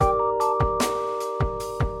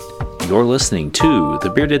You're listening to the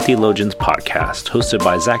Bearded Theologians podcast, hosted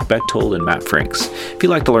by Zach Bechtold and Matt Franks. If you'd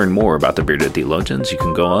like to learn more about the Bearded Theologians, you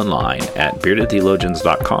can go online at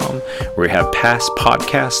beardedtheologians.com, where we have past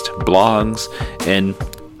podcasts, blogs, and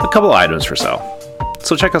a couple items for sale.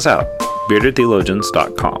 So check us out,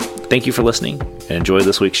 beardedtheologians.com. Thank you for listening, and enjoy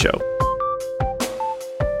this week's show.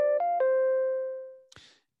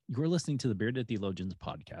 You're listening to the Bearded Theologians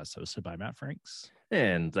podcast, hosted by Matt Franks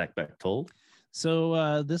and Zach Bechtold.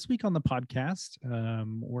 So this week on the podcast,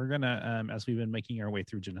 we're going to, as we've been making our way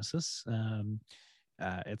through Genesis,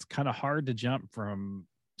 it's kind of hard to jump from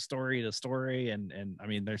story to story. And I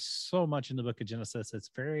mean, there's so much in the book of Genesis. It's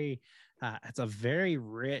a very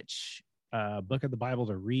rich book of the Bible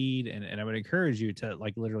to read. And I would encourage you to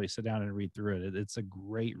like literally sit down and read through it. It's a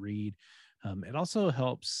great read. It also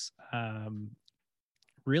helps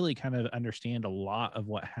really kind of understand a lot of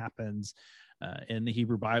what happens in the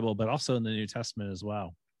Hebrew Bible, but also in the New Testament as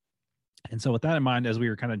well. And so with that in mind, as we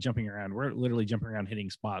were kind of jumping around, we're literally jumping around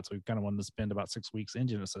hitting spots. We've kind of wanted to spend about 6 weeks in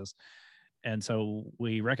Genesis. And so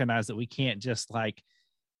we recognize that we can't just like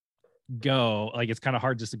go, like it's kind of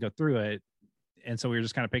hard just to go through it. And so we were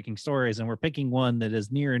just kind of picking stories, and we're picking one that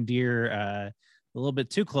is near and dear, a little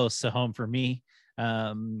bit too close to home for me.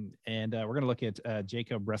 We're going to look at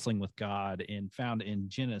Jacob wrestling with God found in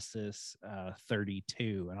Genesis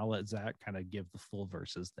 32. And I'll let Zach kind of give the full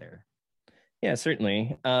verses there. Yeah,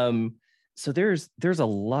 certainly. So there's a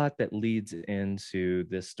lot that leads into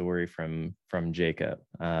this story from Jacob.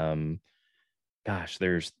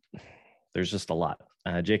 There's just a lot.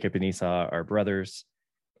 Jacob and Esau are brothers,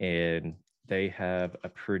 and they have a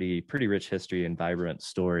pretty rich history and vibrant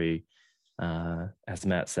story, as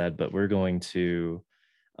Matt said. But we're going to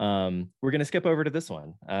skip over to this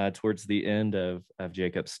one towards the end of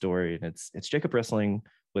Jacob's story, and it's Jacob wrestling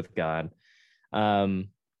with God.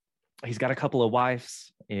 He's got a couple of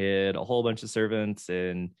wives and a whole bunch of servants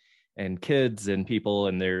and kids and people,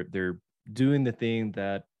 and they're doing the thing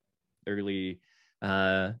that early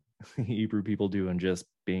Hebrew people do, and just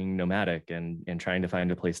being nomadic and trying to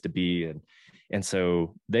find a place to be, and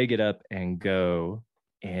so they get up and go,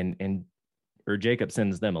 or Jacob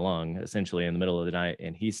sends them along essentially in the middle of the night,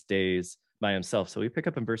 and he stays by himself. So we pick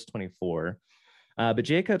up in verse 24. But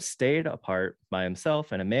Jacob stayed apart by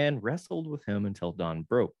himself, and a man wrestled with him until dawn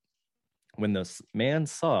broke. When the man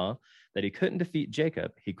saw that he couldn't defeat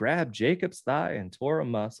Jacob, he grabbed Jacob's thigh and tore a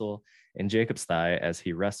muscle in Jacob's thigh as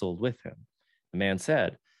he wrestled with him. The man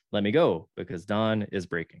said, "Let me go, because dawn is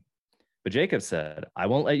breaking." But Jacob said, "I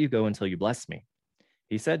won't let you go until you bless me."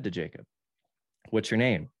 He said to Jacob, "What's your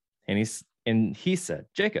name?" And he said,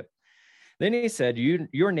 "Jacob." Then he said,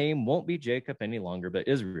 your name won't be Jacob any longer, but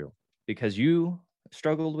Israel, because you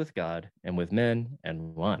struggled with God and with men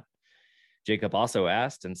and won. Jacob also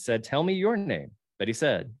asked and said, "Tell me your name." But he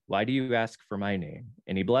said, "Why do you ask for my name?"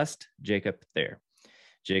 And he blessed Jacob there.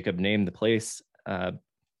 Jacob named the place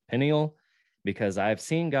Peniel, because I've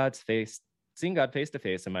seen God face to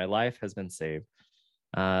face, and my life has been saved.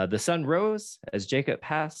 The sun rose as Jacob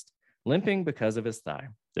passed, limping because of his thigh.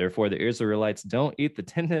 Therefore, the Israelites don't eat the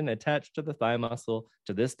tendon attached to the thigh muscle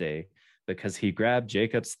to this day, because he grabbed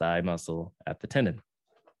Jacob's thigh muscle at the tendon.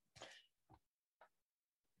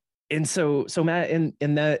 And so Matt,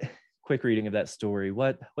 in that quick reading of that story,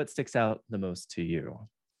 what sticks out the most to you?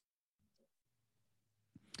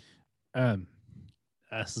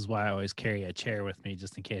 This is why I always carry a chair with me,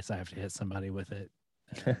 just in case I have to hit somebody with it.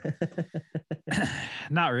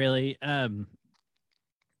 Not really.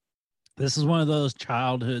 This is one of those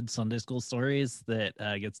childhood Sunday school stories that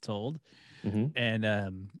gets told. Mm-hmm.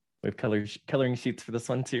 And we have coloring sheets for this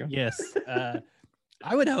one too. Yes.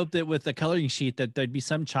 I would hope that with the coloring sheet that there'd be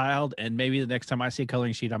some child, and maybe the next time I see a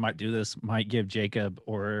coloring sheet, I might do this, might give Jacob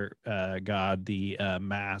or God the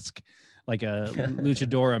mask, like a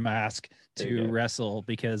luchadora mask to wrestle,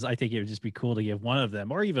 because I think it would just be cool to give one of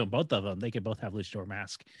them, or even both of them. They could both have luchador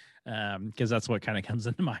mask, because that's what kind of comes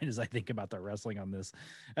into mind as I think about the wrestling on this.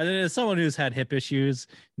 And then as someone who's had hip issues,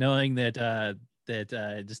 knowing that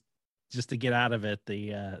just to get out of it,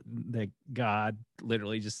 the God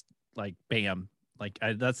literally just like bam, like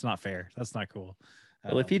that's not fair. That's not cool.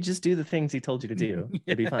 Well, if you just do the things he told you to do,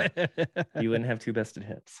 it'd be fine. You wouldn't have two busted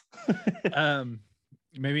hips.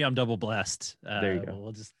 Maybe I'm double blessed. There you go.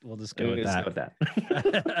 We'll just go with that.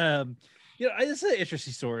 It's an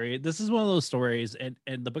interesting story. This is one of those stories, and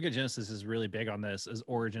the book of Genesis is really big on this, as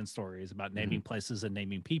origin stories about naming places and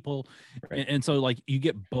naming people. Right. And so like you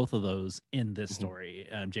get both of those in this story.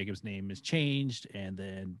 Jacob's name is changed, and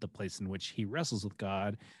then the place in which he wrestles with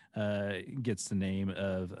God gets the name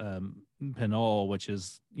of Peniel, which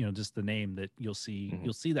is, just the name that you'll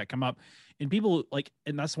see that come up. And people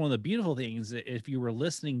and that's one of the beautiful things. If you were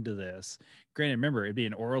listening to this, granted, remember, it'd be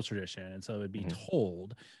an oral tradition, and so it'd be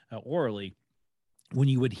told orally. When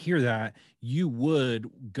you would hear that, you would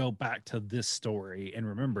go back to this story and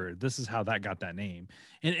remember, this is how that got that name.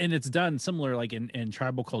 And it's done similar, like in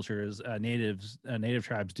tribal cultures, native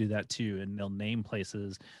tribes do that too. And they'll name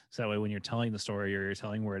places. So that way, when you're telling the story or you're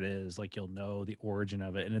telling where it is, like, you'll know the origin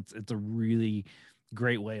of it. And it's a really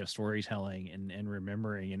great way of storytelling and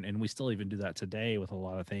remembering. And we still even do that today with a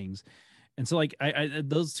lot of things. And so, like, I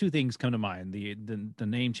those two things come to mind: the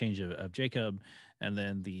name change of Jacob, and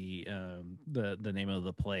then the name of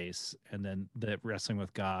the place, and then the wrestling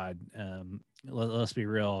with God. Let's be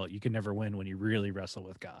real: you can never win when you really wrestle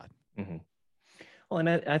with God. Mm-hmm. Well, and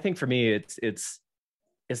I think for me, it's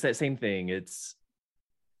that same thing. It's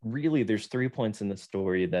really, there's 3 points in the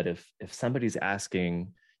story that if somebody's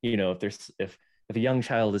asking, if a young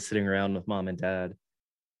child is sitting around with mom and dad,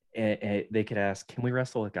 and they could ask, "Can we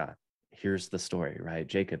wrestle with God?" Here's the story, right?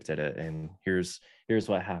 Jacob did it, and here's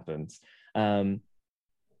what happens. Like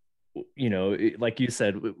you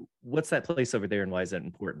said, what's that place over there, and why is that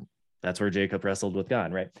important? That's where Jacob wrestled with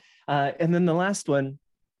God, right? And then the last one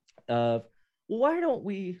of, why don't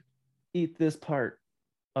we eat this part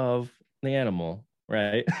of the animal,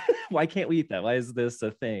 right? Why can't we eat that? Why is this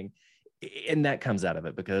a thing? And that comes out of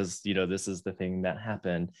it because, this is the thing that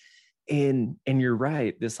happened. And you're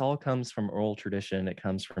right, this all comes from oral tradition. It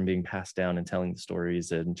comes from being passed down and telling the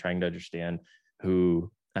stories and trying to understand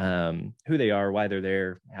who they are, why they're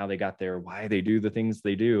there, how they got there, why they do the things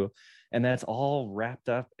they do. And that's all wrapped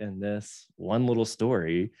up in this one little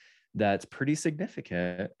story that's pretty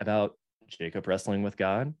significant about Jacob wrestling with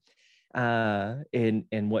God,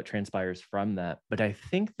 and what transpires from that. But I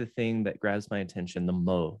think the thing that grabs my attention the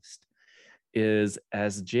most is,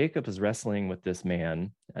 as Jacob is wrestling with this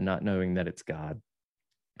man and not knowing that it's God,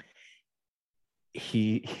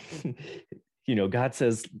 he God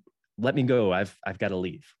says, "Let me go, I've got to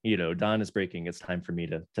leave, dawn is breaking, it's time for me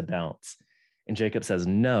to bounce." And Jacob says,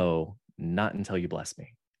 "No, not until you bless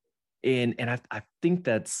me." And I think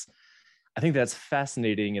that's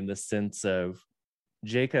fascinating, in the sense of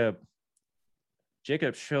Jacob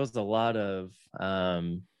shows a lot of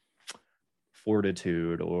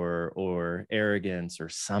fortitude or arrogance or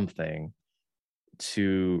something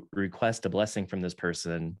to request a blessing from this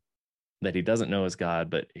person that he doesn't know is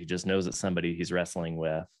God, but he just knows it's somebody he's wrestling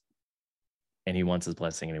with, and he wants his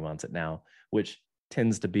blessing, and he wants it now, which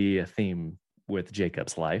tends to be a theme with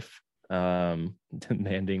Jacob's life,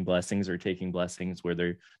 demanding blessings or taking blessings where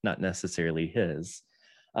they're not necessarily his.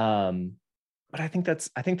 But I think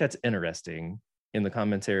that's interesting in the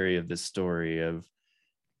commentary of this story of,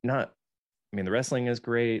 the wrestling is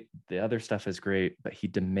great, the other stuff is great, but he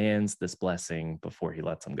demands this blessing before he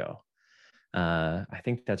lets him go. I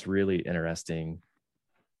think that's really interesting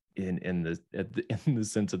in the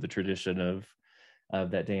sense of the tradition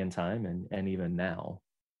of that day and time, and even now.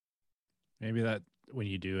 Maybe that when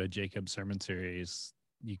you do a Jacob sermon series,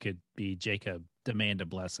 you could be Jacob, demand a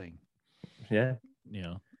blessing. Yeah.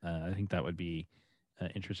 I think that would be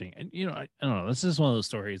interesting. And, I don't know, this is one of those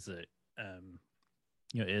stories that,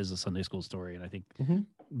 is a Sunday school story. And I think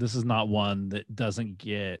this is not one that doesn't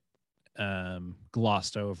get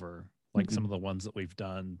glossed over like some of the ones that we've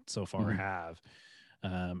done so far have.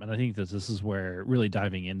 And I think that this is where really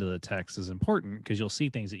diving into the text is important, because you'll see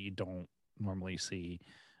things that you don't normally see.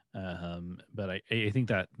 But I think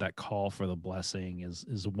that call for the blessing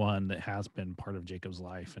is one that has been part of Jacob's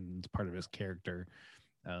life and it's part of his character.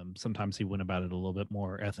 Sometimes he went about it a little bit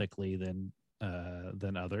more ethically than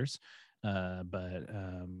others, but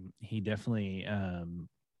he definitely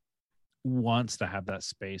wants to have that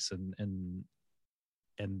space and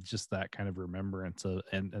just that kind of remembrance of,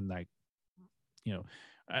 and like,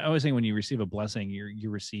 I always think when you receive a blessing,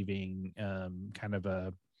 you're receiving kind of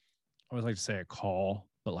I always like to say a call,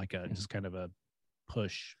 but like just kind of a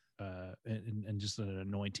push and just an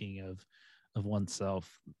anointing of oneself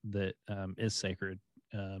that is sacred,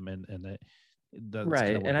 and that's right.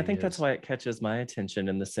 kind of and I think that's why it catches my attention,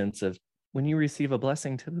 in the sense of, when you receive a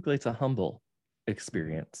blessing, typically it's a humble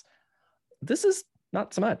experience. This is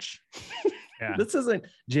not so much. Yeah. This isn't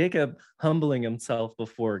Jacob humbling himself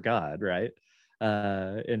before God, right?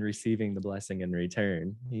 And receiving the blessing in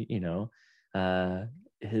return.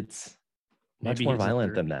 It's much more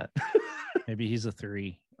violent than that. Maybe he's a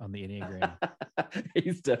 3 on the Enneagram.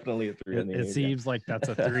 He's definitely a 3 on the Enneagram. It seems like that's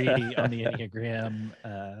a 3 on the Enneagram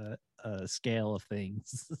scale of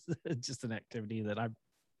things. Just an activity that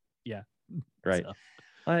right. So.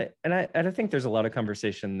 I think there's a lot of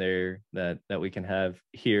conversation there that we can have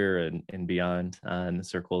here and beyond in the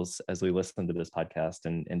circles as we listen to this podcast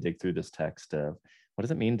and dig through this text of what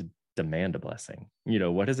does it mean to demand a blessing?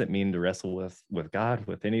 What does it mean to wrestle with God,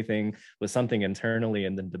 with anything, with something internally,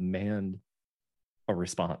 and then demand a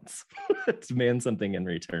response, demand something in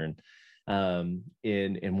return.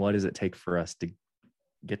 In what does it take for us to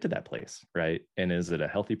get to that place, right? And is it a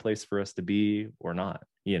healthy place for us to be or not?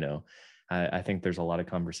 I think there's a lot of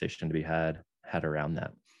conversation to be had around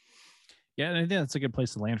that. Yeah, and I think that's a good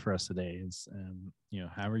place to land for us today. Is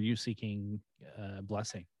how are you seeking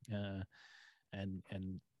blessing? And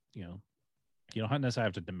you don't necessarily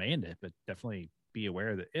have to demand it, but definitely be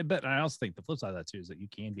aware that it. But I also think the flip side of that too is that you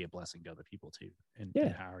can be a blessing to other people too. And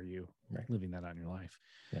how are you living that out in your life?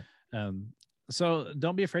 Yeah. So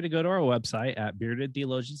don't be afraid to go to our website at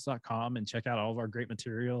beardedtheologians.com and check out all of our great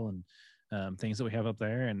material and things that we have up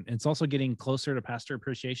there. And it's also getting closer to Pastor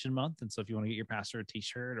Appreciation Month. And so if you want to get your pastor a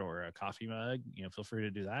t-shirt or a coffee mug, feel free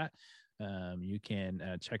to do that. You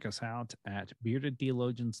can check us out at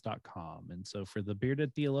beardedtheologians.com. And so for the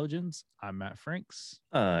Bearded Theologians, I'm Matt Franks.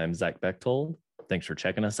 I'm Zach Bechtold. Thanks for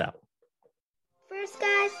checking us out. First,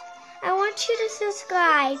 guys, I want you to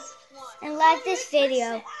subscribe and like this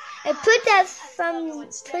video and push that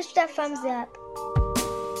thumbs up.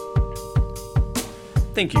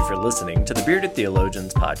 Thank you for listening to the Bearded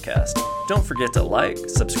Theologians podcast. Don't forget to like,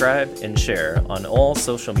 subscribe, and share on all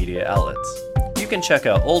social media outlets. You can check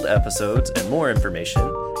out old episodes and more information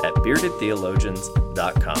at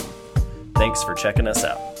beardedtheologians.com. Thanks for checking us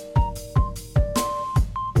out.